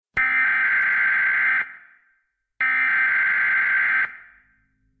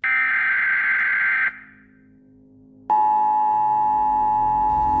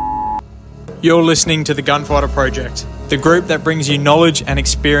You're listening to the Gunfighter Project, the group that brings you knowledge and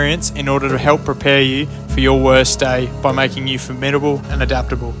experience in order to help prepare you for your worst day by making you formidable and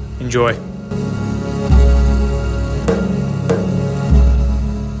adaptable. Enjoy.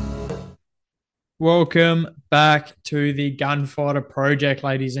 Welcome back to the Gunfighter Project,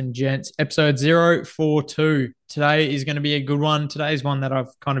 ladies and gents. Episode 042. Today is going to be a good one. Today's one that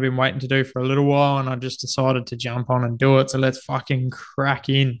I've kind of been waiting to do for a little while, and I just decided to jump on and do it. So let's fucking crack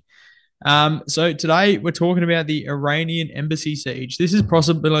in. So today we're talking about the Iranian embassy siege. This is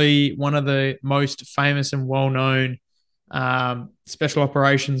possibly one of the most famous and well-known special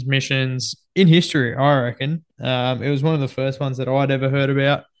operations missions in history, I reckon. It was one of the first ones that I'd ever heard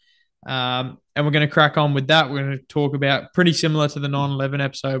about. And we're going to crack on with that. We're going to talk about, pretty similar to the 9/11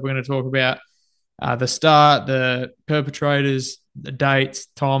 episode, we're going to talk about the start, the perpetrators, the dates,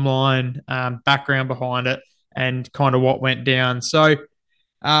 timeline, background behind it, and kind of what went down. So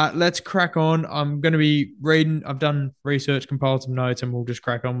let's crack on. I'm going to be reading. I've done research, compiled some notes, and we'll just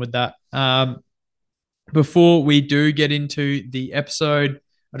crack on with that. Before we do get into the episode,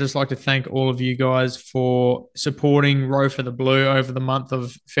 I'd just like to thank all of you guys for supporting Row for the Blue over the month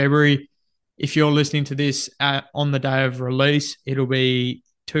of February. If you're listening to this on the day of release, it'll be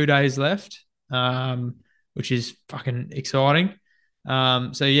 2 days left, which is fucking exciting.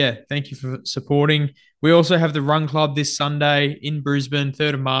 So yeah, thank you for supporting. We also have the Run Club this Sunday in Brisbane,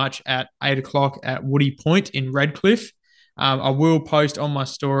 3rd of March at 8 o'clock at Woody Point in Redcliffe. I will post on my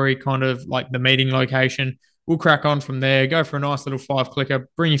story kind of like the meeting location. We'll crack on from there, go for a nice little 5-clicker,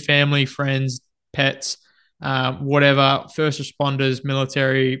 bring your family, friends, pets, whatever, first responders,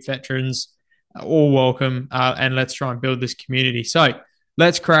 military, veterans, all welcome, and let's try and build this community. So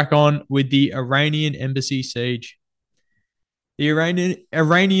let's crack on with the Iranian embassy siege. The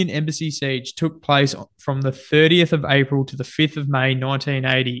Iranian embassy siege took place from the 30th of April to the 5th of May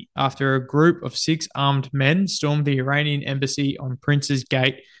 1980 after a group of 6 armed men stormed the Iranian embassy on Prince's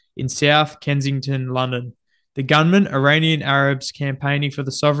Gate in South Kensington, London. The gunmen, Iranian Arabs campaigning for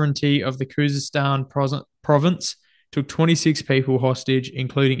the sovereignty of the Khuzestan province, took 26 people hostage,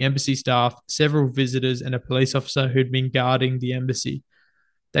 including embassy staff, several visitors, and a police officer who'd been guarding the embassy.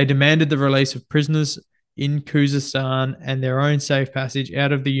 They demanded the release of prisoners in Khuzestan and their own safe passage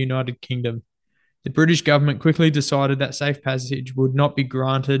out of the United Kingdom. The British government quickly decided that safe passage would not be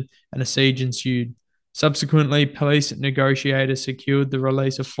granted, and a siege ensued. Subsequently, police negotiators secured the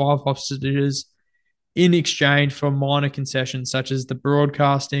release of 5 hostages in exchange for minor concessions, such as the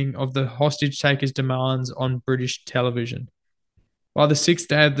broadcasting of the hostage takers' demands on British television. By the 6th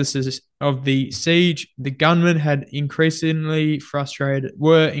day of the siege, the gunmen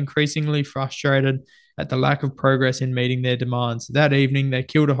were increasingly frustrated at the lack of progress in meeting their demands. That evening, they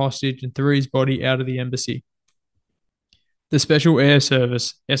killed a hostage and threw his body out of the embassy. The Special Air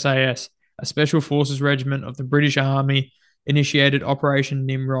Service, SAS, a Special Forces regiment of the British Army, initiated Operation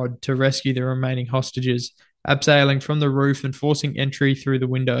Nimrod to rescue the remaining hostages, abseiling from the roof and forcing entry through the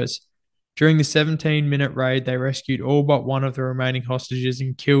windows. During the 17-minute raid, they rescued all but one of the remaining hostages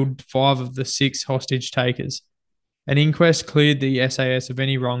and killed 5 of the 6 hostage takers. An inquest cleared the SAS of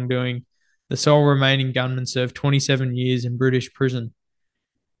any wrongdoing. The sole remaining gunman served 27 years in British prison.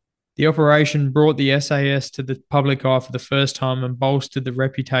 The operation brought the SAS to the public eye for the first time and bolstered the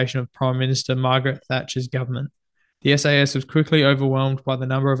reputation of Prime Minister Margaret Thatcher's government. The SAS was quickly overwhelmed by the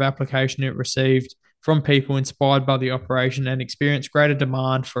number of applications it received from people inspired by the operation and experienced greater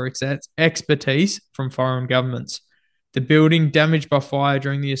demand for its expertise from foreign governments. The building, damaged by fire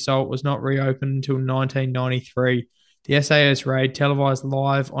during the assault, was not reopened until 1993. The SAS raid, televised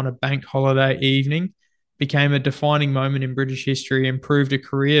live on a bank holiday evening, became a defining moment in British history and proved a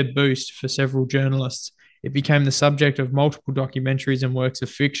career boost for several journalists. It became the subject of multiple documentaries and works of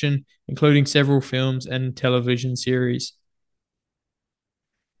fiction, including several films and television series.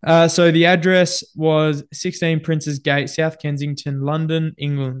 So the address was 16 Prince's Gate, South Kensington, London,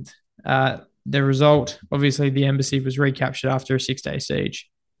 England. The result, obviously, the embassy was recaptured after a 6-day siege.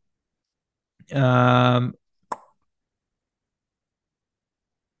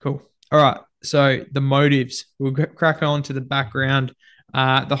 Cool. All right. So the motives. We'll crack on to the background.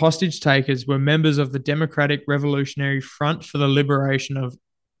 The hostage takers were members of the Democratic Revolutionary Front for the Liberation of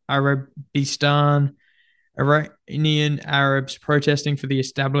Arabistan, Iranian Arabs protesting for the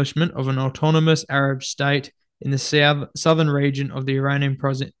establishment of an autonomous Arab state in the southern region of the Iranian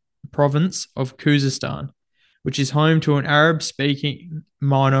province of Khuzestan, which is home to an Arab-speaking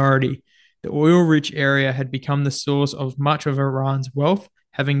minority. The oil-rich area had become the source of much of Iran's wealth,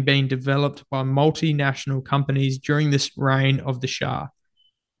 having been developed by multinational companies during this reign of the Shah.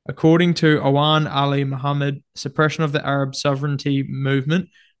 According to Awan Ali Muhammad, suppression of the Arab sovereignty movement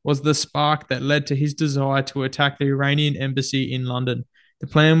was the spark that led to his desire to attack the Iranian embassy in London. The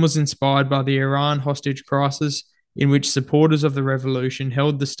plan was inspired by the Iran hostage crisis, in which supporters of the revolution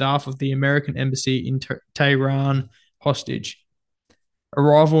held the staff of the American embassy in Tehran hostage.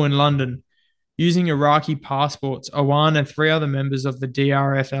 Arrival in London. Using Iraqi passports, Awan and three other members of the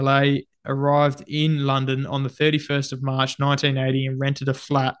DRFLA arrived in London on the 31st of March 1980 and rented a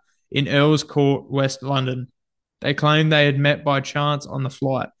flat in Earl's Court, West London. They claimed they had met by chance on the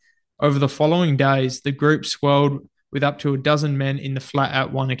flight. Over the following days, the group swelled with up to a dozen men in the flat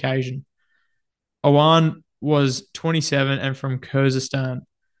at one occasion. Awan was 27 and from Kyrgyzstan.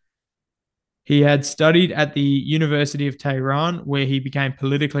 He had studied at the University of Tehran, where he became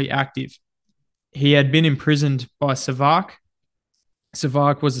politically active. He had been imprisoned by Seige.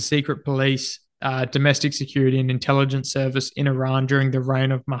 Seige was a secret police, domestic security, and intelligence service in Iran during the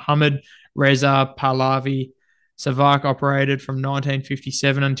reign of Mohammad Reza Pahlavi. Seige operated from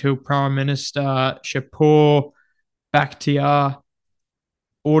 1957 until Prime Minister Shapur Bakhtiar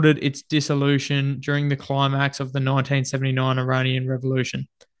ordered its dissolution during the climax of the 1979 Iranian Revolution,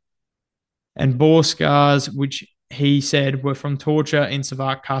 and bore scars which he said were from torture in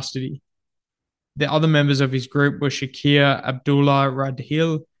Seige custody. The other members of his group were Shakir Abdullah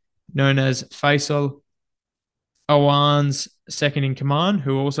Radhil, known as Faisal, Awan's second in command,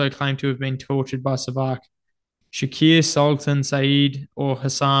 who also claimed to have been tortured by Seige, Shakir Sultan Saeed or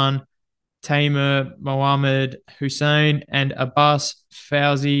Hassan, Taimur Mohammad Hussein, and Abbas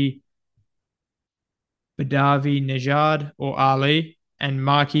Fauzi Badavi Nejad or Ali, and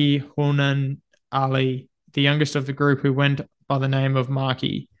Maki Hunan Ali, the youngest of the group, who went by the name of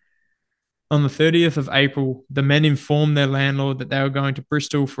Maki. On the 30th of April, the men informed their landlord that they were going to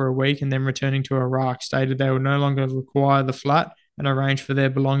Bristol for a week and then returning to Iraq, stated they would no longer require the flat, and arranged for their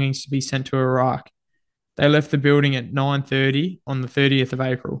belongings to be sent to Iraq. They left the building at 9:30 on the 30th of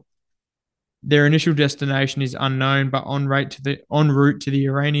April. Their initial destination is unknown, but en route to the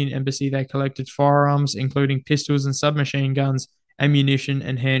Iranian embassy, they collected firearms, including pistols and submachine guns, ammunition,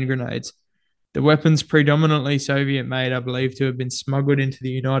 and hand grenades. The weapons, predominantly Soviet-made, are believed to have been smuggled into the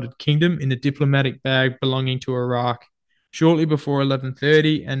United Kingdom in a diplomatic bag belonging to Iraq. Shortly before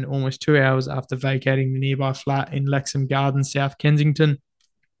 11:30 and almost 2 hours after vacating the nearby flat in Lexham Gardens, South Kensington,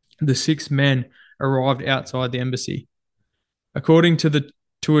 the 6 men arrived outside the embassy. According to a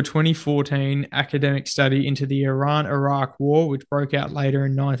 2014 academic study into the Iran-Iraq War, which broke out later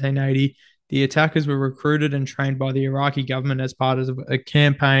in 1980, the attackers were recruited and trained by the Iraqi government as part of a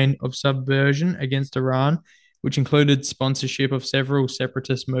campaign of subversion against Iran, which included sponsorship of several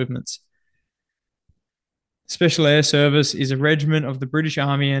separatist movements. Special Air Service is a regiment of the British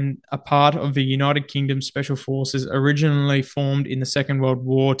Army and a part of the United Kingdom Special Forces, originally formed in the Second World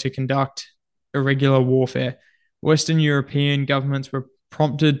War to conduct irregular warfare. Western European governments were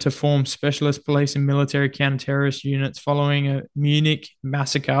prompted to form specialist police and military counter-terrorist units following a Munich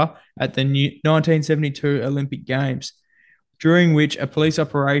massacre at the 1972 Olympic Games, during which a police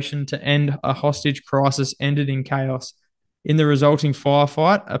operation to end a hostage crisis ended in chaos. In the resulting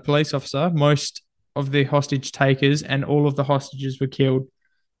firefight, a police officer, most of the hostage takers, and all of the hostages were killed.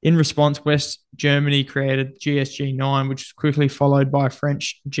 In response, West Germany created GSG-9, which was quickly followed by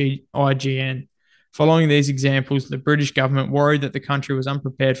French IGN. Following these examples, the British government, worried that the country was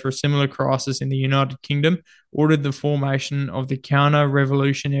unprepared for a similar crisis in the United Kingdom, ordered the formation of the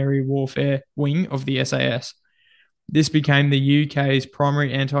Counter-Revolutionary Warfare Wing of the SAS. This became the UK's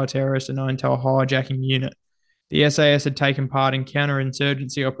primary anti-terrorist and anti-hijacking unit. The SAS had taken part in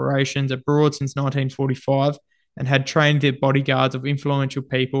counterinsurgency operations abroad since 1945 and had trained their bodyguards of influential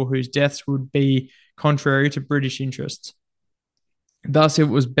people whose deaths would be contrary to British interests. Thus, it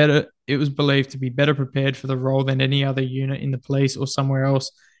was believed to be better prepared for the role than any other unit in the police or somewhere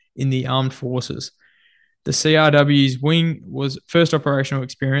else in the armed forces. The CRW's wing first operational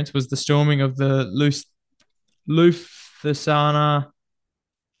experience was the storming of the Lufthansa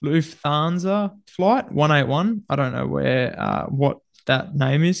Flight 181. I don't know what that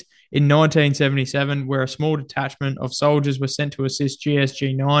name is. In 1977, where a small detachment of soldiers were sent to assist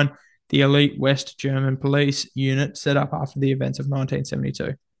GSG-9, the elite West German police unit set up after the events of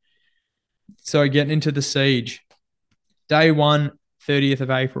 1972. So getting into the siege. Day 1, 30th of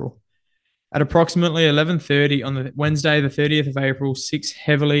April. At approximately 11:30 on the Wednesday, the 30th of April, 6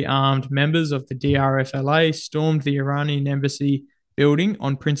 heavily armed members of the DRFLA stormed the Iranian embassy building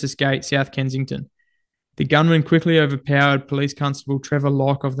on Princess Gate, South Kensington. The gunmen quickly overpowered Police Constable Trevor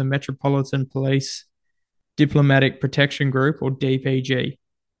Locke of the Metropolitan Police Diplomatic Protection Group, or DPG.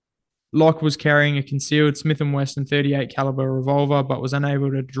 Locke was carrying a concealed Smith & Wesson .38 caliber revolver, but was unable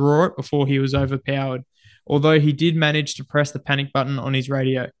to draw it before he was overpowered. although he did manage to press the panic button on his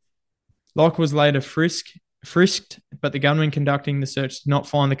radio. Locke was later frisked, but the gunman conducting the search did not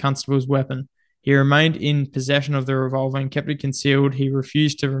find the constable's weapon. He remained in possession of the revolver and kept it concealed. He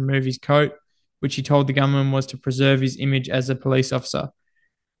refused to remove his coat, which he told the gunman was to preserve his image as a police officer.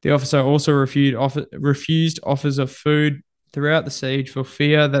 The officer also refused offers of food throughout the siege for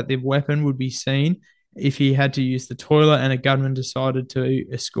fear that the weapon would be seen if he had to use the toilet, and a gunman decided to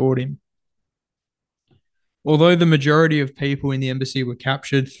escort him. Although the majority of people in the embassy were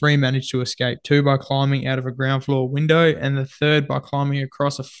captured, 3 managed to escape, 2 by climbing out of a ground floor window, and the 3rd by climbing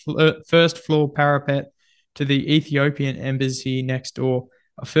across a first floor parapet to the Ethiopian embassy next door.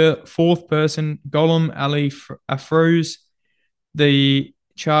 A 4th person, Golem Ali Afrouz, the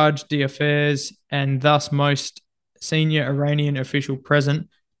charge d'affaires and thus most senior Iranian official present,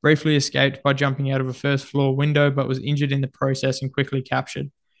 briefly escaped by jumping out of a first floor window but was injured in the process and quickly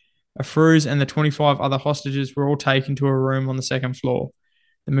captured. Afrouz and the 25 other hostages were all taken to a room on the 2nd floor.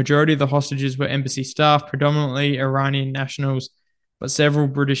 The majority of the hostages were embassy staff, predominantly Iranian nationals, but several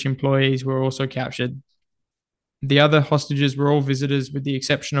British employees were also captured. The other hostages were all visitors, with the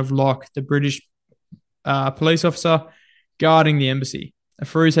exception of Locke, the British police officer guarding the embassy.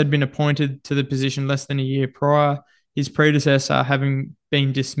 Afrouz had been appointed to the position less than a year prior, his predecessor having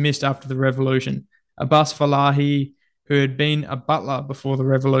been dismissed after the revolution. Abbas Falahi, who had been a butler before the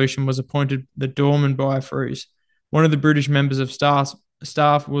revolution, was appointed the doorman by Afrouz. One of the British members of staff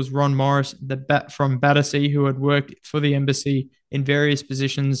was Ron Morris from Battersea, who had worked for the embassy in various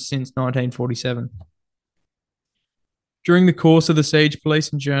positions since 1947. During the course of the siege,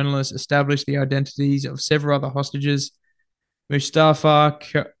 police and journalists established the identities of several other hostages. Mustafa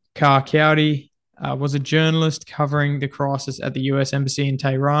Karkoudi was a journalist covering the crisis at the US Embassy in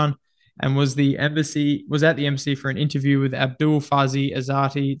Tehran and was at the embassy for an interview with Abdul Fazi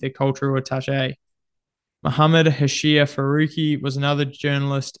Azati, the cultural attaché. Mohammed Hashir Faruqi was another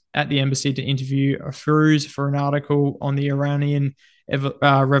journalist at the embassy to interview Afrouz for an article on the Iranian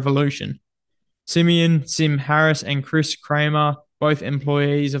revolution. Simeon Sim Harris and Chris Kramer, both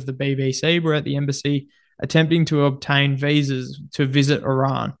employees of the BBC, were at the embassy attempting to obtain visas to visit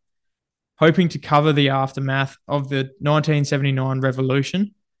Iran, hoping to cover the aftermath of the 1979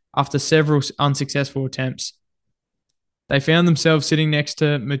 revolution. After several unsuccessful attempts, they found themselves sitting next to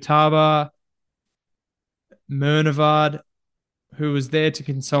Mutaba Murnavad, who was there to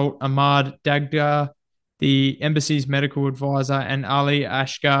consult Ahmad Dagda, the embassy's medical advisor, and Ali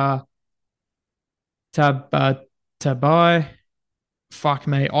Ashgar Tabai. Fuck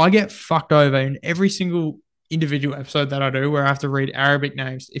me. I get fucked over in every single individual episode that I do where I have to read Arabic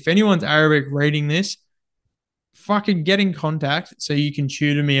names. If anyone's Arabic reading this, fucking get in contact so you can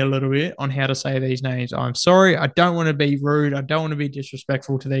tutor me a little bit on how to say these names. I'm sorry. I don't want to be rude. I don't want to be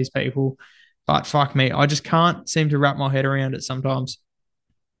disrespectful to these people, but fuck me. I just can't seem to wrap my head around it sometimes.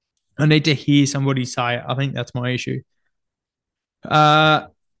 I need to hear somebody say it. I think that's my issue. Tabba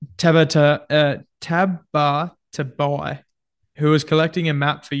Tabai, who was collecting a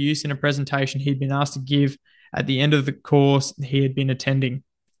map for use in a presentation he'd been asked to give at the end of the course he had been attending.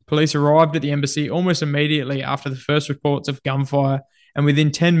 Police arrived at the embassy almost immediately after the first reports of gunfire, and within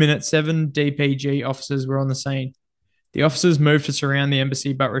 10 minutes, 7 DPG officers were on the scene. The officers moved to surround the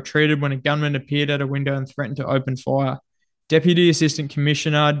embassy but retreated when a gunman appeared at a window and threatened to open fire. Deputy Assistant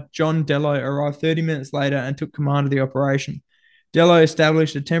Commissioner John Dello arrived 30 minutes later and took command of the operation. Dello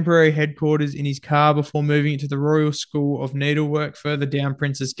established a temporary headquarters in his car before moving it to the Royal School of Needlework further down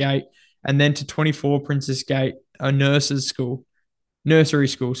Princess Gate and then to 24 Princess Gate, a nursery school.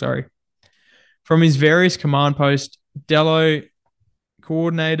 From his various command posts, Dello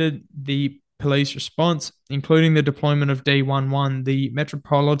coordinated the police response, including the deployment of D11, the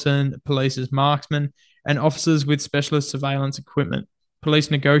Metropolitan Police's marksmen, and officers with specialist surveillance equipment.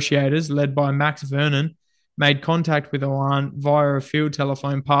 Police negotiators, led by Max Vernon, made contact with Oman via a field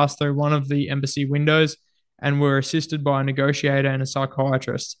telephone passed through one of the embassy windows and were assisted by a negotiator and a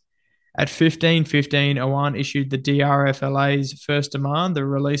psychiatrist. At 15:15, Oman issued the DRFLA's first demand, the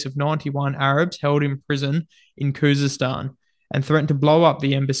release of 91 Arabs held in prison in Khuzestan, and threatened to blow up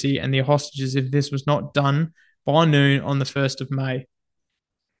the embassy and the hostages if this was not done by noon on the 1st of May.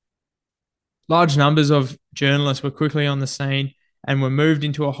 Large numbers of journalists were quickly on the scene and were moved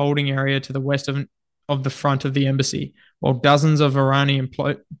into a holding area to the west of the front of the embassy, while dozens of Iranian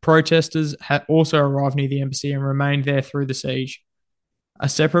protesters had also arrived near the embassy and remained there through the siege. A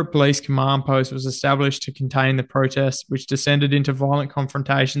separate police command post was established to contain the protests, which descended into violent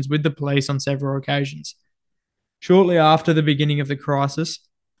confrontations with the police on several occasions. Shortly after the beginning of the crisis,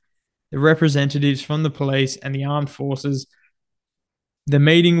 the representatives from the police and the armed forces The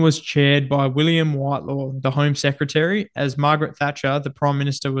meeting was chaired by William Whitelaw, the Home Secretary, as Margaret Thatcher, the Prime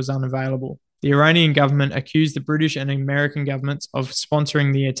Minister, was unavailable. The Iranian government accused the British and American governments of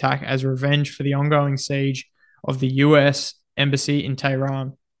sponsoring the attack as revenge for the ongoing siege of the US embassy in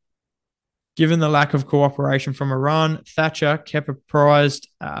Tehran. Given the lack of cooperation from Iran, Thatcher, kept apprised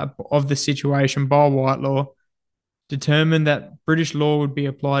of the situation by Whitelaw, determined that British law would be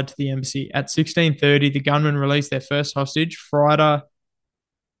applied to the embassy. At 16:30, the gunmen released their first hostage, Frida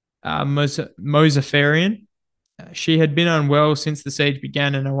Mozafarian. She had been unwell since the siege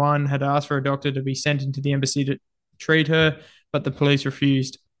began, and Oman had asked for a doctor to be sent into the embassy to treat her, but the police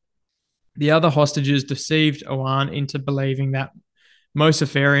refused. The other hostages deceived Oman into believing that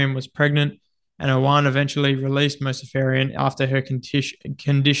Mozafarian was pregnant, and Oman eventually released Mozafarian after her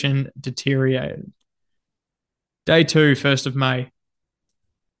condition deteriorated. Day 2, 1st of May.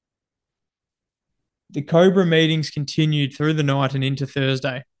 The Cobra meetings continued through the night and into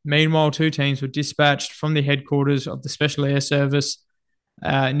Thursday. Meanwhile, 2 teams were dispatched from the headquarters of the Special Air Service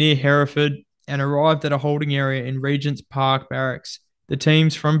near Hereford and arrived at a holding area in Regent's Park Barracks. The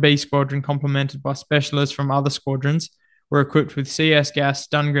teams from B Squadron, complemented by specialists from other squadrons, were equipped with CS gas,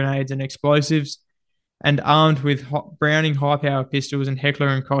 stun grenades, and explosives, and armed with Browning high-power pistols and Heckler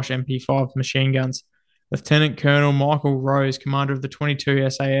and Koch MP5 machine guns. Lieutenant Colonel Michael Rose, commander of the 22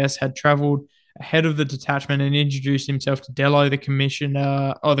 SAS, had travelled ahead of the detachment and introduced himself to Dello, the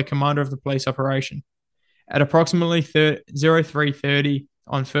commander of the police operation. At approximately 03:30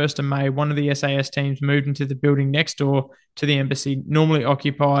 on 1st of May, one of the SAS teams moved into the building next door to the embassy, normally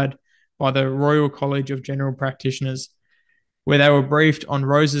occupied by the Royal College of General Practitioners, where they were briefed on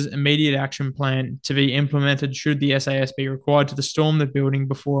Rose's immediate action plan to be implemented should the SAS be required to storm the building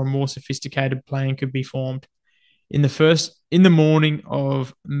before a more sophisticated plan could be formed. In the morning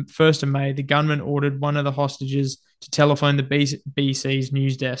of 1st of May, the gunman ordered one of the hostages to telephone the BBC's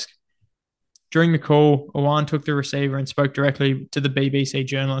news desk. During the call, Owan took the receiver and spoke directly to the BBC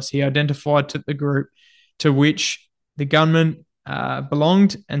journalist. He identified the group to which the gunman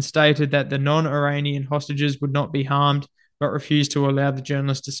belonged and stated that the non-Iranian hostages would not be harmed, but refused to allow the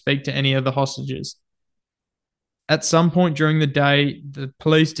journalist to speak to any of the hostages. At some point during the day, the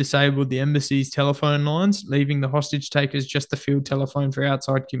police disabled the embassy's telephone lines, leaving the hostage takers just the field telephone for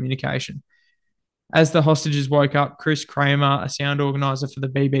outside communication. As the hostages woke up, Chris Kramer, a sound organizer for the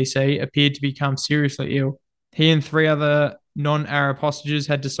BBC, appeared to become seriously ill. He and 3 other non-Arab hostages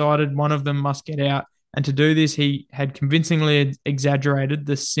had decided one of them must get out, and to do this, he had convincingly exaggerated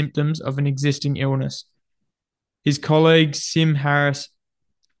the symptoms of an existing illness. His colleague, Sim Harris,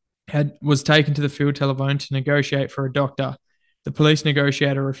 was taken to the field telephone to negotiate for a doctor. The police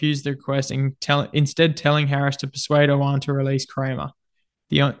negotiator refused the request, instead telling Harris to persuade Owan to release Kramer.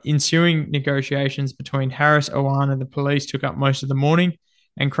 The ensuing negotiations between Harris, Owan, and the police took up most of the morning,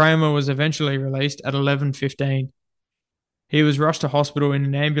 and Kramer was eventually released at 11:15. He was rushed to hospital in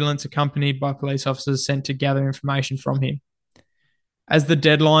an ambulance accompanied by police officers sent to gather information from him. As the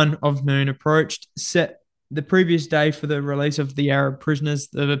deadline of noon approached, set the previous day for the release of the Arab prisoners,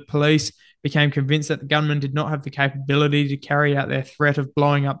 the police became convinced that the gunmen did not have the capability to carry out their threat of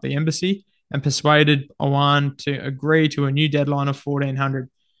blowing up the embassy and persuaded Owan to agree to a new deadline of 1400.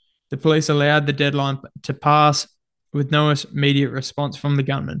 The police allowed the deadline to pass with no immediate response from the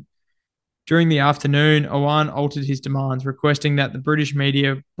gunmen. During the afternoon, Owan altered his demands, requesting that the British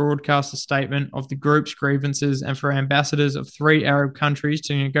media broadcast a statement of the group's grievances and for ambassadors of 3 Arab countries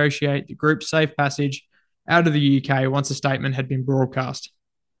to negotiate the group's safe passage out of the UK once a statement had been broadcast.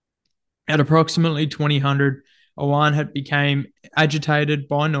 At approximately 2000, Owan had become agitated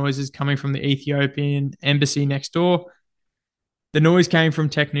by noises coming from the Ethiopian embassy next door. The noise came from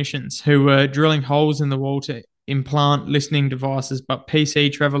technicians who were drilling holes in the wall to implant listening devices, but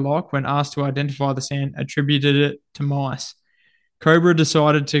PC Trevor Locke, when asked to identify the sound, attributed it to mice. Cobra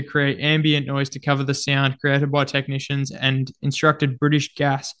decided to create ambient noise to cover the sound created by technicians and instructed British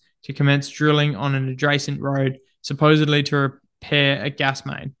Gas to commence drilling on an adjacent road, supposedly to repair a gas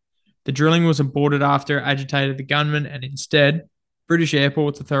main. The drilling was aborted after it agitated the gunmen, and instead, British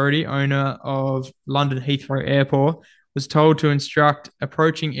Airports Authority, owner of London Heathrow Airport, was told to instruct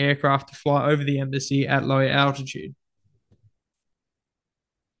approaching aircraft to fly over the embassy at low altitude.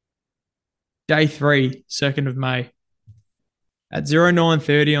 Day 3, 2nd of May. At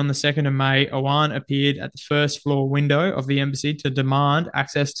 09:30 on the 2nd of May, Owan appeared at the first floor window of the embassy to demand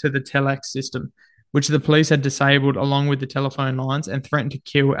access to the telex system, which the police had disabled along with the telephone lines, and threatened to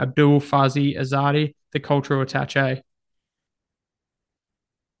kill Abdul Fazi Azadi, the cultural attaché.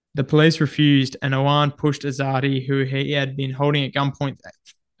 The police refused, and Owan pushed Azadi, who he had been holding at gunpoint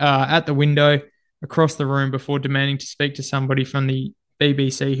at the window, across the room before demanding to speak to somebody from the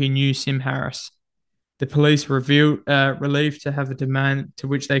BBC who knew Sim Harris. The police, relieved to have a demand to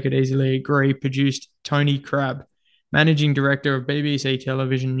which they could easily agree, produced Tony Crabb, managing director of BBC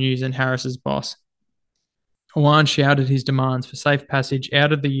Television News and Harris's boss. Awan shouted his demands for safe passage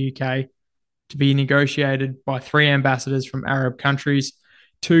out of the UK to be negotiated by 3 ambassadors from Arab countries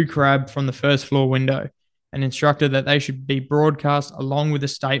to Crabb from the first floor window, and instructed that they should be broadcast along with a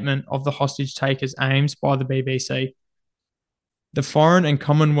statement of the hostage takers' aims by the BBC. The Foreign and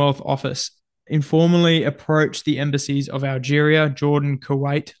Commonwealth Office informally approached the embassies of Algeria, Jordan,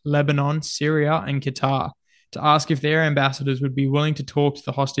 Kuwait, Lebanon, Syria, and Qatar to ask if their ambassadors would be willing to talk to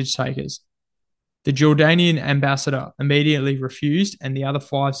the hostage takers. The Jordanian ambassador immediately refused, and the other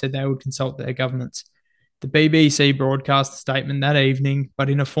 5 said they would consult their governments. The BBC broadcast the statement that evening, but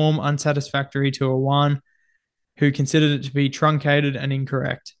in a form unsatisfactory to Awan, who considered it to be truncated and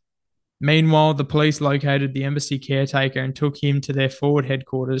incorrect. Meanwhile, the police located the embassy caretaker and took him to their forward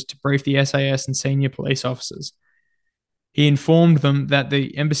headquarters to brief the SAS and senior police officers. He informed them that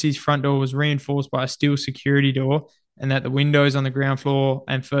the embassy's front door was reinforced by a steel security door and that the windows on the ground floor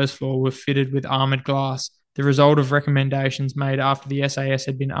and first floor were fitted with armoured glass, the result of recommendations made after the SAS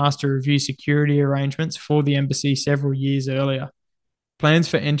had been asked to review security arrangements for the embassy several years earlier. Plans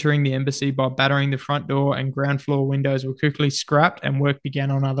for entering the embassy by battering the front door and ground floor windows were quickly scrapped, and work began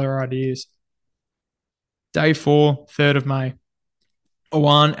on other ideas. Day 4, 3rd of May.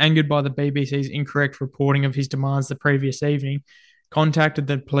 Awan, angered by the BBC's incorrect reporting of his demands the previous evening, contacted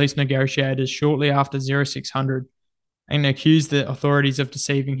the police negotiators shortly after 0600 and accused the authorities of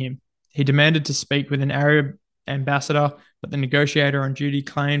deceiving him. He demanded to speak with an Arab ambassador, but the negotiator on duty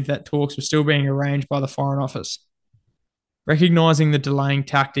claimed that talks were still being arranged by the Foreign Office. Recognising the delaying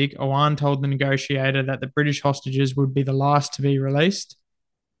tactic, Awan told the negotiator that the British hostages would be the last to be released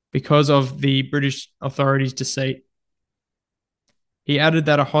because of the British authorities' deceit. He added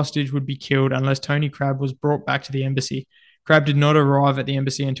that a hostage would be killed unless Tony Crabb was brought back to the embassy. Crabb did not arrive at the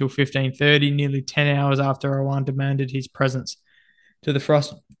embassy until 15:30, nearly 10 hours after Awan demanded his presence. To the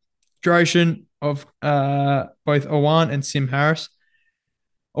frustration of both Awan and Sim Harris,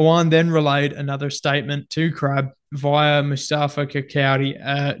 Awan then relayed another statement to Crabb via Mustafa Kakouti,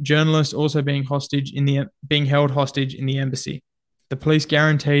 a journalist also being held hostage in the embassy. The police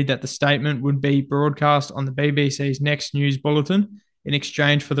guaranteed that the statement would be broadcast on the BBC's next news bulletin in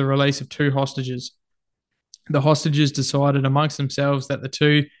exchange for the release of 2 hostages. The hostages decided amongst themselves that the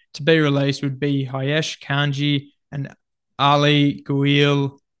 2 to be released would be Hayesh Kanji and Ali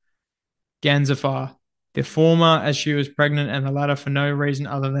Guil Ganzafar. The former, as she was pregnant, and the latter for no reason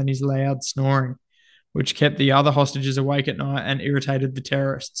other than his loud snoring, which kept the other hostages awake at night and irritated the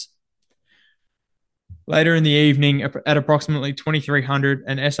terrorists. Later in the evening, at approximately 2300,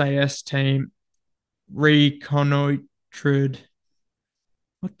 an SAS team reconnoitred.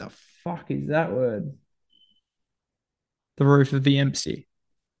 What the fuck is that word? The roof of the embassy.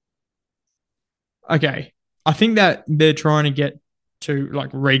 Okay, I think that they're trying to get to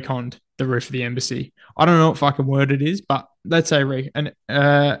reconned the roof of the embassy. I don't know what fucking word it is, but let's say an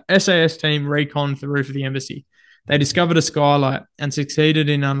SAS team reconned the roof of the embassy. They discovered a skylight and succeeded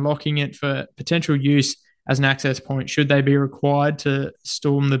in unlocking it for potential use as an access point should they be required to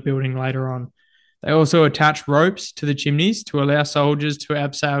storm the building later on. They also attached ropes to the chimneys to allow soldiers to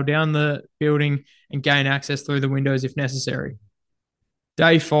abseil down the building and gain access through the windows if necessary.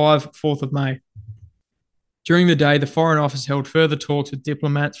 Day 5, 4th of May. During the day, the Foreign Office held further talks with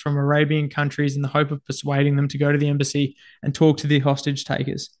diplomats from Arabian countries in the hope of persuading them to go to the embassy and talk to the hostage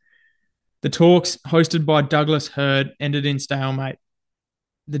takers. The talks, hosted by Douglas Hurd, ended in stalemate.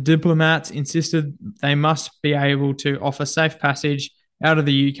 The diplomats insisted they must be able to offer safe passage out of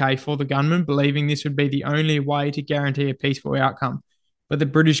the UK for the gunmen, believing this would be the only way to guarantee a peaceful outcome. But the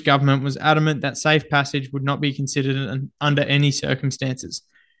British government was adamant that safe passage would not be considered under any circumstances.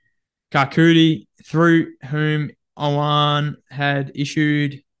 Kakouti, through whom Awan had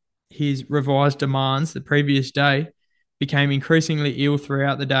issued his revised demands the previous day, became increasingly ill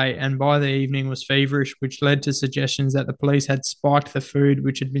throughout the day and by the evening was feverish, which led to suggestions that the police had spiked the food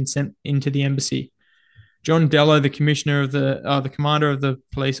which had been sent into the embassy. John Dello, the commander of the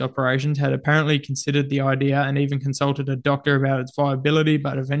police operations, had apparently considered the idea and even consulted a doctor about its viability,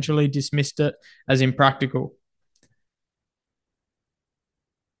 but eventually dismissed it as impractical.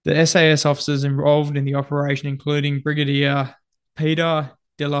 The SAS officers involved in the operation, including Brigadier Peter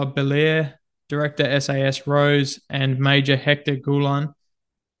de la Belair, Director SAS Rose, and Major Hector Gulan,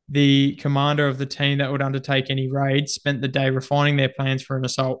 the commander of the team that would undertake any raids, spent the day refining their plans for an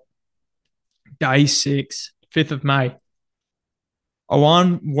assault. Day 6, 5th of May.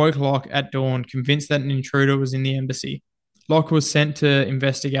 Awan woke Locke at dawn, convinced that an intruder was in the embassy. Locke was sent to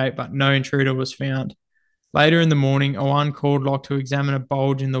investigate, but no intruder was found. Later in the morning, Owan called Locke to examine a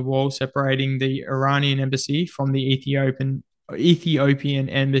bulge in the wall separating the Iranian embassy from the Ethiopian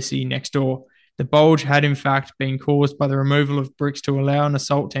embassy next door. The bulge had in fact been caused by the removal of bricks to allow an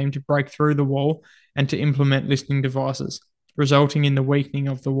assault team to break through the wall and to implement listening devices, resulting in the weakening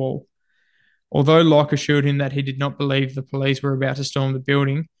of the wall. Although Locke assured him that he did not believe the police were about to storm the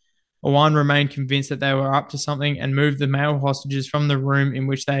building, Owan remained convinced that they were up to something and moved the male hostages from the room in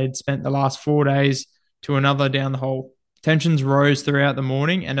which they had spent the last 4 days to another down the hall. Tensions rose throughout the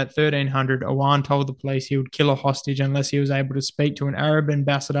morning, and at 1300, Owan told the police he would kill a hostage unless he was able to speak to an Arab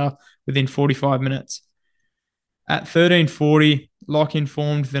ambassador within 45 minutes. At 1340, Locke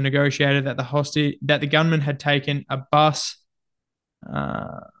informed the negotiator that the gunman had taken Abbas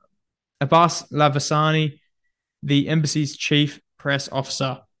Lavasani, the embassy's chief press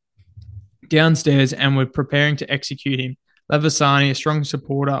officer, downstairs and were preparing to execute him. Lavasani, a strong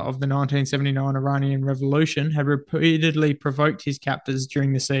supporter of the 1979 Iranian Revolution, had repeatedly provoked his captors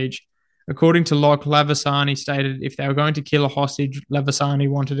during the siege. According to Locke, Lavasani stated if they were going to kill a hostage, Lavasani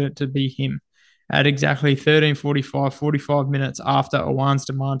wanted it to be him. At exactly 13:45, 45 minutes after Owan's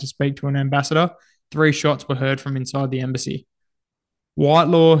demand to speak to an ambassador, 3 shots were heard from inside the embassy.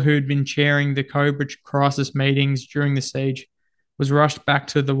 Whitelaw, who had been chairing the Cobra crisis meetings during the siege, was rushed back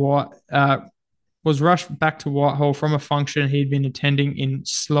to Whitehall from a function he'd been attending in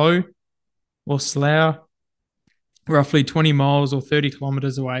Slough, roughly 20 miles or 30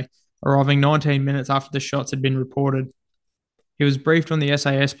 kilometres away, arriving 19 minutes after the shots had been reported. He was briefed on the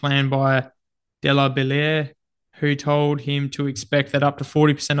SAS plan by de la Belliere, who told him to expect that up to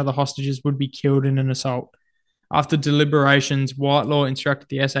 40% of the hostages would be killed in an assault. After deliberations, Whitelaw instructed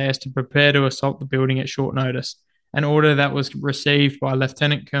the SAS to prepare to assault the building at short notice, an order that was received by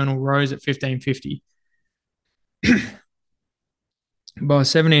Lieutenant Colonel Rose at 1550. By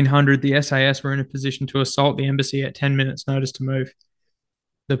 1700, the SAS were in a position to assault the embassy at 10 minutes' notice to move.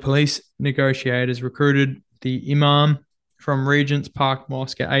 The police negotiators recruited the Imam from Regent's Park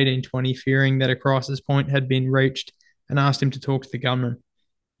Mosque at 1820, fearing that a crisis point had been reached, and asked him to talk to the gunman.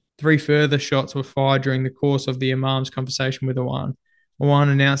 3 further shots were fired during the course of the Imam's conversation with Owan. Owan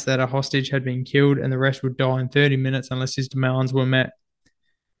announced that a hostage had been killed and the rest would die in 30 minutes unless his demands were met.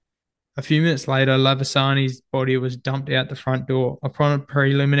 A few minutes later, Lavasani's body was dumped out the front door. Upon a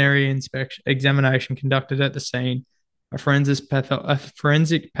preliminary examination conducted at the scene, a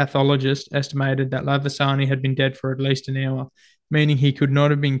forensic pathologist estimated that Lavasani had been dead for at least an hour, meaning he could not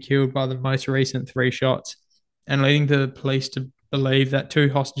have been killed by the most recent 3 shots, and leading the police to believe that 2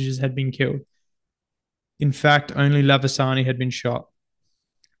 hostages had been killed. In fact, only Lavasani had been shot.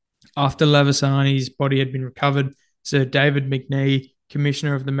 After Lavasani's body had been recovered, Sir David McNee,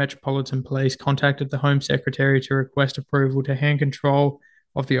 Commissioner of the Metropolitan Police, contacted the Home Secretary to request approval to hand control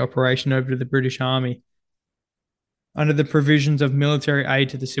of the operation over to the British Army. Under the provisions of military aid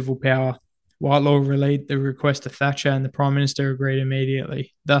to the civil power, Whitelaw relayed the request to Thatcher and the Prime Minister agreed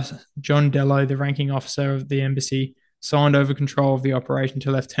immediately. Thus, John Dello, the ranking officer of the embassy, signed over control of the operation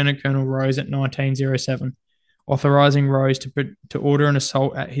to Lieutenant Colonel Rose at 1907, authorising Rose to order an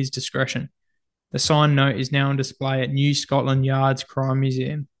assault at his discretion. The signed note is now on display at New Scotland Yard's Crime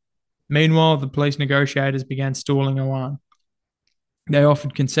Museum. Meanwhile, the police negotiators began stalling Owan. They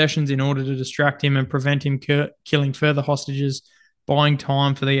offered concessions in order to distract him and prevent him killing further hostages, buying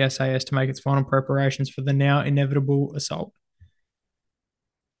time for the SAS to make its final preparations for the now inevitable assault.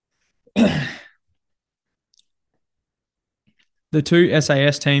 The 2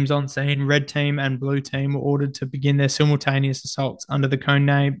 SAS teams on scene, Red Team and Blue Team, were ordered to begin their simultaneous assaults under the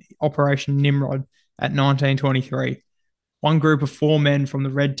codename Operation Nimrod at 1923. One group of 4 men from the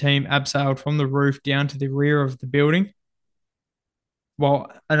Red Team abseiled from the roof down to the rear of the building, while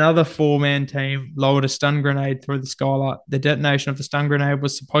another 4-man team lowered a stun grenade through the skylight. The detonation of the stun grenade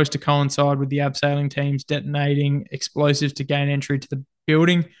was supposed to coincide with the abseiling teams detonating explosives to gain entry to the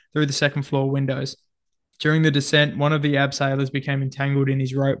building through the second-floor windows. During the descent, one of the abseilers became entangled in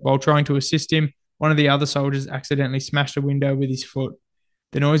his rope. While trying to assist him, one of the other soldiers accidentally smashed a window with his foot.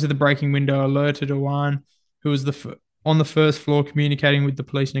 The noise of the breaking window alerted Owan, who was on the first floor communicating with the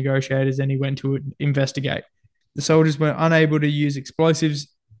police negotiators, and he went to investigate. The soldiers were unable to use explosives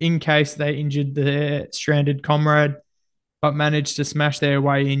in case they injured their stranded comrade, but managed to smash their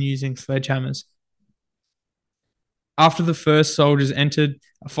way in using sledgehammers. After the first soldiers entered,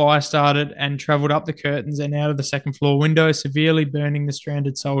 a fire started and travelled up the curtains and out of the second-floor window, severely burning the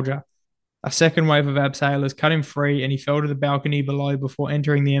stranded soldier. A second wave of abseilers cut him free and he fell to the balcony below before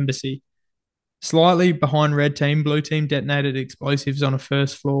entering the embassy. Slightly behind Red Team, Blue Team detonated explosives on a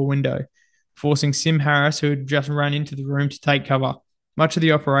first-floor window. forcing Sim Harris, who had just run into the room, to take cover. Much of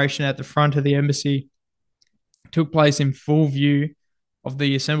the operation at the front of the embassy took place in full view of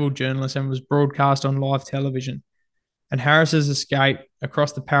the assembled journalists and was broadcast on live television. And Harris's escape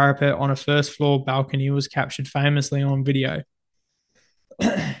across the parapet on a first floor balcony was captured famously on video.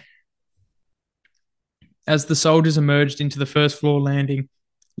 As the soldiers emerged into the first floor landing,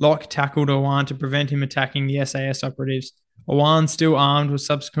 Locke tackled Owan to prevent him attacking the SAS operatives. Owan, still armed, was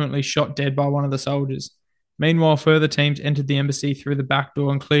subsequently shot dead by one of the soldiers. Meanwhile, further teams entered the embassy through the back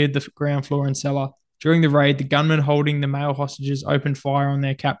door and cleared the ground floor and cellar. During the raid, the gunmen holding the male hostages opened fire on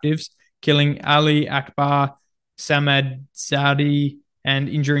their captives, killing Ali Akbar, Samad Saudi, and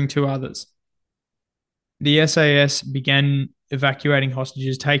injuring 2 others. The SAS began evacuating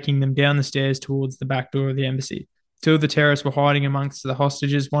hostages, taking them down the stairs towards the back door of the embassy. 2 of the terrorists were hiding amongst the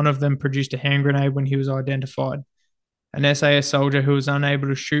hostages. One of them produced a hand grenade when he was identified. An SAS soldier who was unable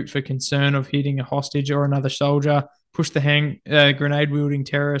to shoot for concern of hitting a hostage or another soldier pushed the grenade-wielding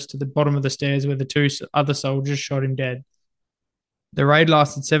terrorist to the bottom of the stairs, where the 2 other soldiers shot him dead. The raid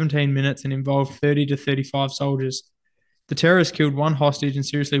lasted 17 minutes and involved 30 to 35 soldiers. The terrorists killed 1 hostage and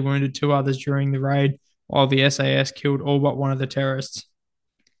seriously wounded 2 others during the raid, while the SAS killed all but 1 of the terrorists.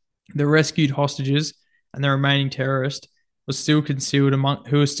 The rescued hostages and the remaining terrorist who was still concealed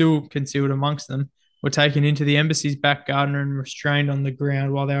amongst them were taken into the embassy's back garden and restrained on the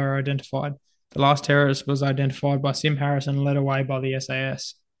ground while they were identified. The last terrorist was identified by Sim Harris and led away by the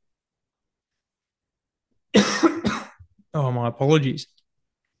SAS. Oh, my apologies.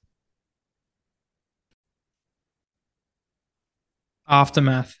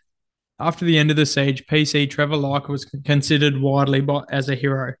 Aftermath. After the end of the siege, PC Trevor Leica was considered widely as a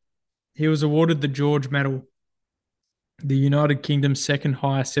hero. He was awarded the George Medal, the United Kingdom's second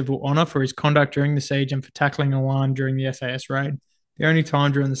highest civil honour, for his conduct during the siege and for tackling Oman during the SAS raid. The only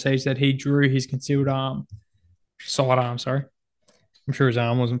time during the siege that he drew his sidearm, sorry. I'm sure his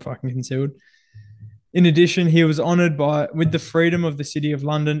arm wasn't fucking concealed. In addition, he was honoured with the freedom of the City of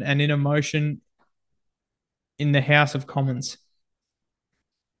London and in a motion in the House of Commons.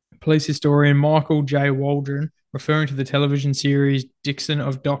 Police historian Michael J. Waldron, referring to the television series Dixon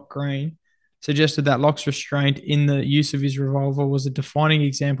of Dock Green, suggested that Locke's restraint in the use of his revolver was a defining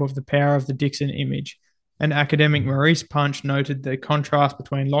example of the power of the Dixon image. And academic Maurice Punch noted the contrast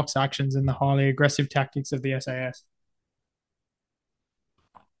between Locke's actions and the highly aggressive tactics of the SAS.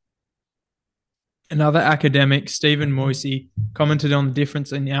 Another academic, Stephen Moisey, commented on the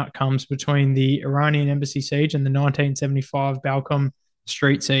difference in outcomes between the Iranian embassy siege and the 1975 Balcom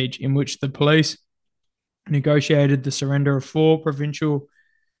Street siege, in which the police negotiated the surrender of 4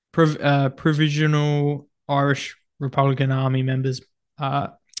 provisional Irish Republican Army members,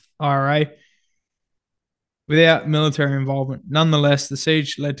 IRA, without military involvement. Nonetheless, the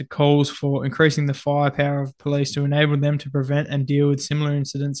siege led to calls for increasing the firepower of police to enable them to prevent and deal with similar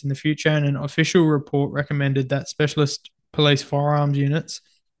incidents in the future, and an official report recommended that specialist police firearms units,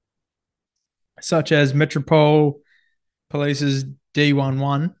 such as Metropole Police's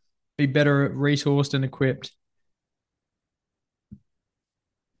D11, be better resourced and equipped.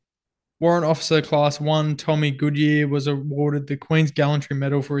 Warrant Officer Class 1 Tommy Goodyear was awarded the Queen's Gallantry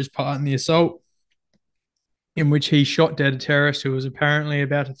Medal for his part in the assault, in which he shot dead a terrorist who was apparently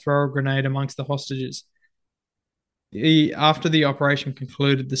about to throw a grenade amongst the hostages. After the operation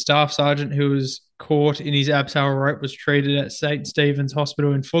concluded, the staff sergeant who was caught in his abseil rope was treated at St. Stephen's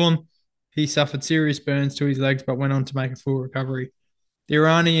Hospital in Fulham. He suffered serious burns to his legs but went on to make a full recovery. The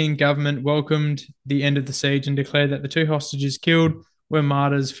Iranian government welcomed the end of the siege and declared that the 2 hostages killed were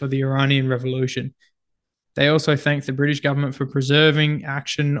martyrs for the Iranian Revolution. They also thanked the British government for preserving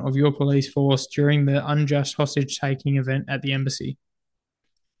action of your police force during the unjust hostage-taking event at the embassy.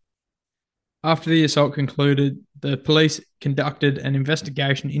 After the assault concluded, the police conducted an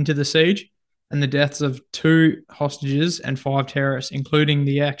investigation into the siege and the deaths of 2 hostages and 5 terrorists, including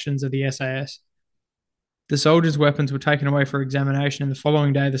the actions of the SAS. The soldiers' weapons were taken away for examination, and the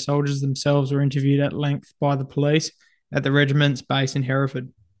following day, the soldiers themselves were interviewed at length by the police at the regiment's base in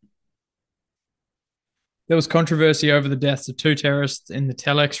Hereford. There was controversy over the deaths of 2 terrorists in the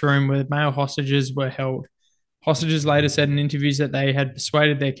telex room where male hostages were held. Hostages later said in interviews that they had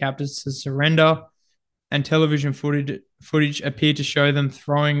persuaded their captors to surrender, and television footage appeared to show them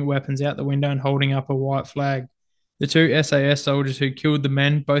throwing weapons out the window and holding up a white flag. The 2 SAS soldiers who killed the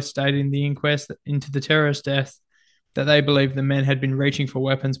men both stated in the inquest into the terrorist death that they believed the men had been reaching for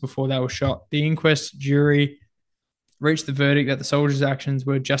weapons before they were shot. The inquest jury reached the verdict that the soldiers' actions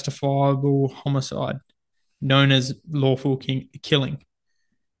were justifiable homicide, known as lawful killing.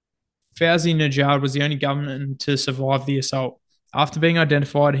 Fauzi Najjar was the only gunman to survive the assault. After being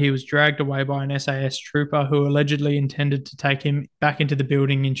identified, he was dragged away by an SAS trooper who allegedly intended to take him back into the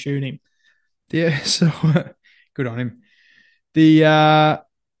building and shoot him. Yeah, so good on him. The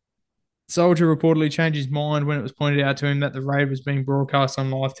soldier reportedly changed his mind when it was pointed out to him that the raid was being broadcast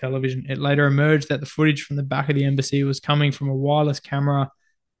on live television. It later emerged that the footage from the back of the embassy was coming from a wireless camera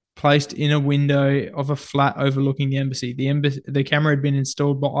placed in a window of a flat overlooking the embassy. The camera had been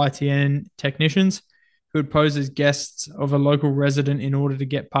installed by ITN technicians who had posed as guests of a local resident in order to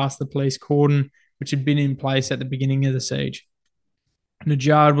get past the police cordon, which had been in place at the beginning of the siege.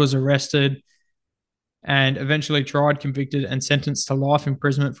 Najjar was arrested and eventually tried, convicted, and sentenced to life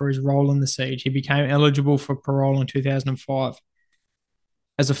imprisonment for his role in the siege. He became eligible for parole in 2005.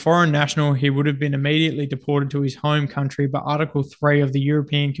 As a foreign national, he would have been immediately deported to his home country, but Article 3 of the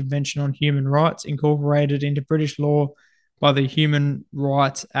European Convention on Human Rights, incorporated into British law by the Human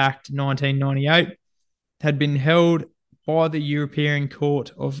Rights Act 1998, had been held by the European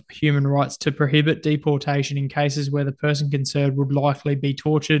Court of Human Rights to prohibit deportation in cases where the person concerned would likely be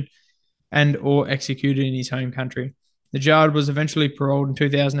tortured and or executed in his home country. Najjar was eventually paroled in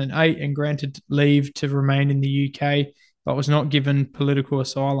 2008 and granted leave to remain in the UK, but was not given political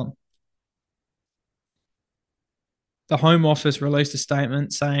asylum. The Home Office released a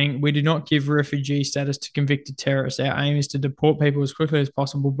statement saying, "We do not give refugee status to convicted terrorists. Our aim is to deport people as quickly as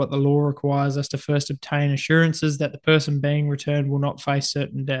possible, but the law requires us to first obtain assurances that the person being returned will not face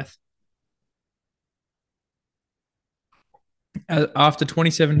certain death." After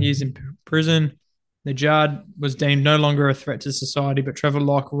 27 years in prison, Najjar was deemed no longer a threat to society, but Trevor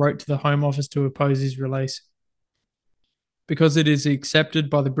Locke wrote to the Home Office to oppose his release. Because it is accepted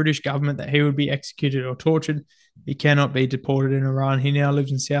by the British government that he would be executed or tortured, he cannot be deported in Iran. He now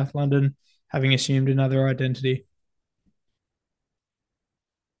lives in South London, having assumed another identity.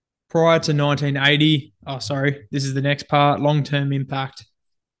 Prior to 1980, this is the next part, long-term impact.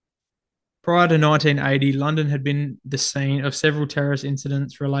 Prior to 1980, London had been the scene of several terrorist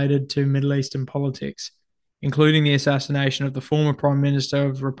incidents related to Middle Eastern politics, including the assassination of the former Prime Minister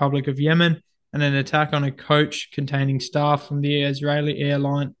of the Republic of Yemen and an attack on a coach containing staff from the Israeli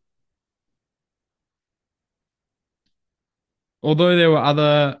airline. Although there were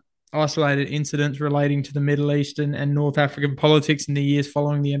other isolated incidents relating to the Middle Eastern and North African politics in the years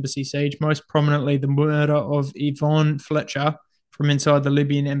following the embassy siege, most prominently the murder of Yvonne Fletcher from inside the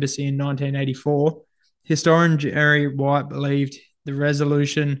Libyan embassy in 1984, historian Jerry White believed the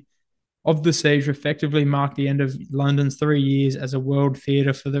resolution of the siege effectively marked the end of London's 3 years as a world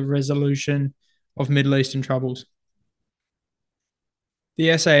theatre for the resolution of Middle Eastern troubles.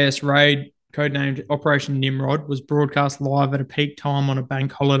 The SAS raid, codenamed Operation Nimrod, was broadcast live at a peak time on a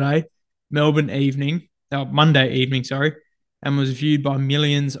bank holiday, Monday evening, and was viewed by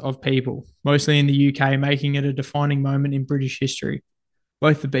millions of people, mostly in the UK, making it a defining moment in British history.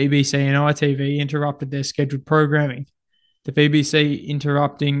 Both the BBC and ITV interrupted their scheduled programming, the BBC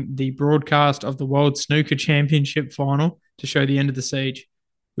interrupting the broadcast of the World Snooker Championship final to show the end of the siege,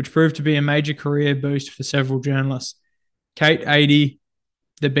 which proved to be a major career boost for several journalists. Kate Adie,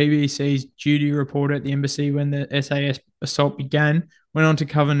 the BBC's duty reporter at the embassy when the SAS assault began, went on to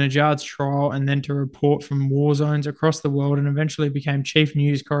cover Najjar's trial and then to report from war zones across the world, and eventually became chief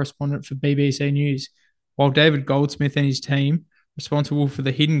news correspondent for BBC News, while David Goldsmith and his team, responsible for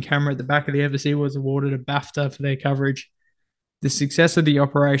the hidden camera at the back of the embassy, was awarded a BAFTA for their coverage. The success of the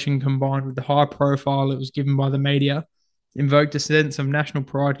operation, combined with the high profile it was given by the media, invoked a sense of national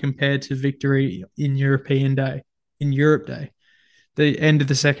pride compared to victory in Europe Day, the end of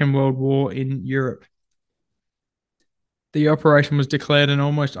the Second World War in Europe. The operation was declared an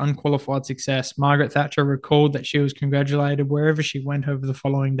almost unqualified success. Margaret Thatcher recalled that she was congratulated wherever she went over the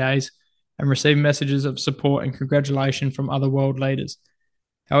following days and received messages of support and congratulation from other world leaders.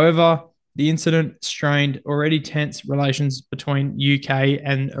 However, the incident strained already tense relations between UK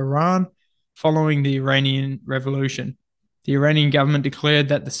and Iran following the Iranian Revolution. The Iranian government declared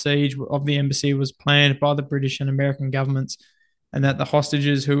that the siege of the embassy was planned by the British and American governments, and that the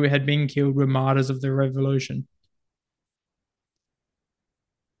hostages who had been killed were martyrs of the revolution.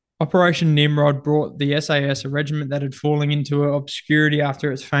 Operation Nimrod brought the SAS, a regiment that had fallen into obscurity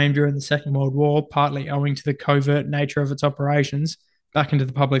after its fame during the Second World War, partly owing to the covert nature of its operations, back into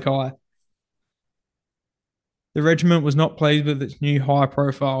the public eye. The regiment was not pleased with its new high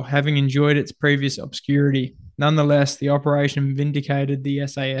profile, having enjoyed its previous obscurity. Nonetheless, the operation vindicated the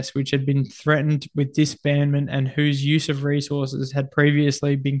SAS, which had been threatened with disbandment and whose use of resources had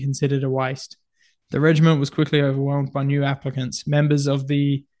previously been considered a waste. The regiment was quickly overwhelmed by new applicants.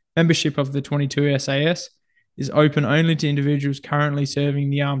 Membership of the 22 SAS is open only to individuals currently serving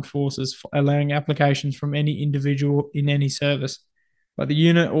the armed forces, allowing applications from any individual in any service. But the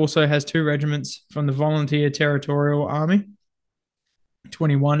unit also has 2 regiments from the Volunteer Territorial Army,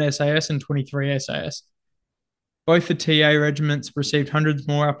 21 SAS and 23 SAS. Both the TA regiments received hundreds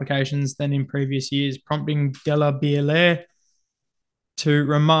more applications than in previous years, prompting de la Bielaire to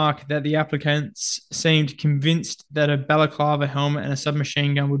remark that the applicants seemed convinced that a balaclava helmet and a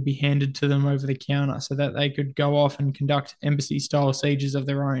submachine gun would be handed to them over the counter so that they could go off and conduct embassy-style sieges of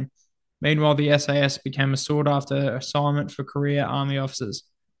their own. Meanwhile, the SAS became a sought-after assignment for career army officers.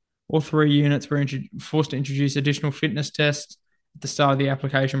 All 3 units were forced to introduce additional fitness tests at the start of the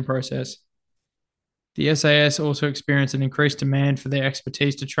application process. The SAS also experienced an increased demand for their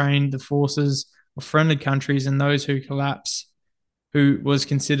expertise to train the forces of friendly countries and those who collapse, who was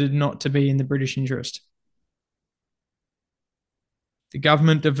considered not to be in the British interest. The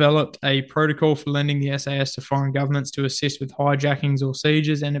government developed a protocol for lending the SAS to foreign governments to assist with hijackings or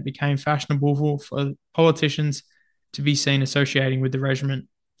sieges, and it became fashionable for politicians to be seen associating with the regiment.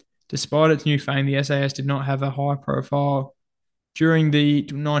 Despite its new fame, the SAS did not have a high profile during the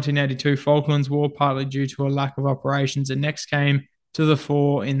 1982 Falklands War, partly due to a lack of operations. It next came to the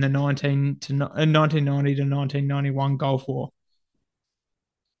fore in the 1990 to 1991 Gulf War.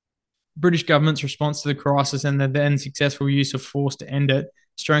 British government's response to the crisis and the then successful use of force to end it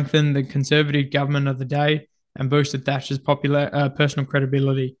strengthened the Conservative government of the day and boosted Thatcher's personal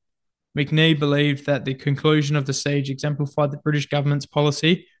credibility. McNee believed that the conclusion of the siege exemplified the British government's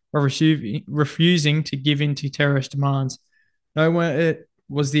policy of refusing to give in to terrorist demands. Nowhere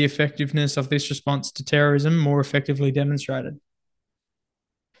was the effectiveness of this response to terrorism more effectively demonstrated.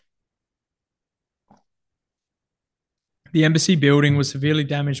 The embassy building was severely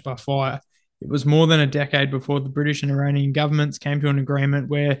damaged by fire. It was more than a decade before the British and Iranian governments came to an agreement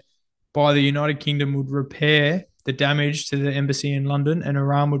whereby the United Kingdom would repair the damage to the embassy in London and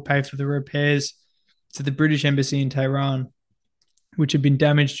Iran would pay for the repairs to the British embassy in Tehran, which had been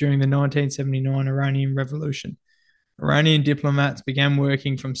damaged during the 1979 Iranian Revolution. Iranian diplomats began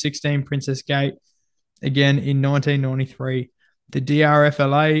working from 16 Princess Gate again in 1993. The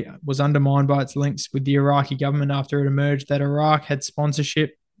DRFLA was undermined by its links with the Iraqi government after it emerged that Iraq had sponsored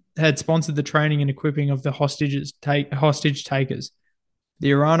the training and equipping of the hostage takers.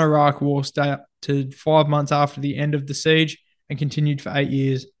 The Iran-Iraq war started 5 months after the end of the siege and continued for 8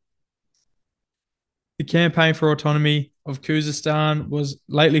 years. The campaign for autonomy of Khuzestan was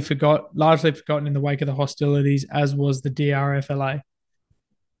largely forgotten in the wake of the hostilities, as was the DRFLA.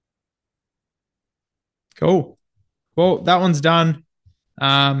 Cool. Well, that one's done.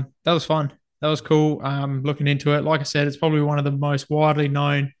 That was fun. That was cool. Looking into it, like I said, it's probably one of the most widely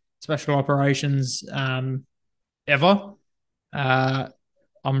known special operations ever.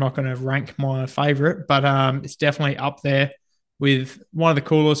 I'm not going to rank my favorite, but it's definitely up there with one of the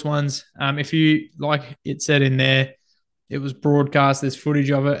coolest ones. If you, like it said in there, it was broadcast, there's footage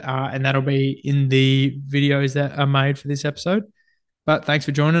of it, and that'll be in the videos that are made for this episode. But thanks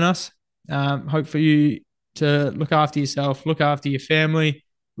for joining us. Hope for you to look after yourself, look after your family.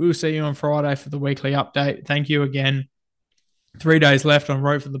 We'll see you on Friday for the weekly update. Thank you again. 3 days left on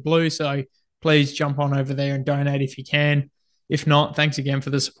Road for the Blue, so please jump on over there and donate if you can. If not, thanks again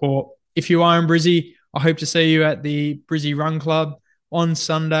for the support. If you are in Brizzy, I hope to see you at the Brizzy Run Club on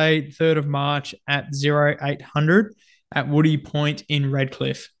Sunday, 3rd of March at 0800 at Woody Point in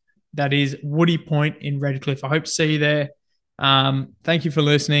Redcliffe. That is Woody Point in Redcliffe. I hope to see you there. Thank you for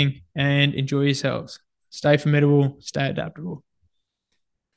listening and enjoy yourselves. Stay formidable, stay adaptable.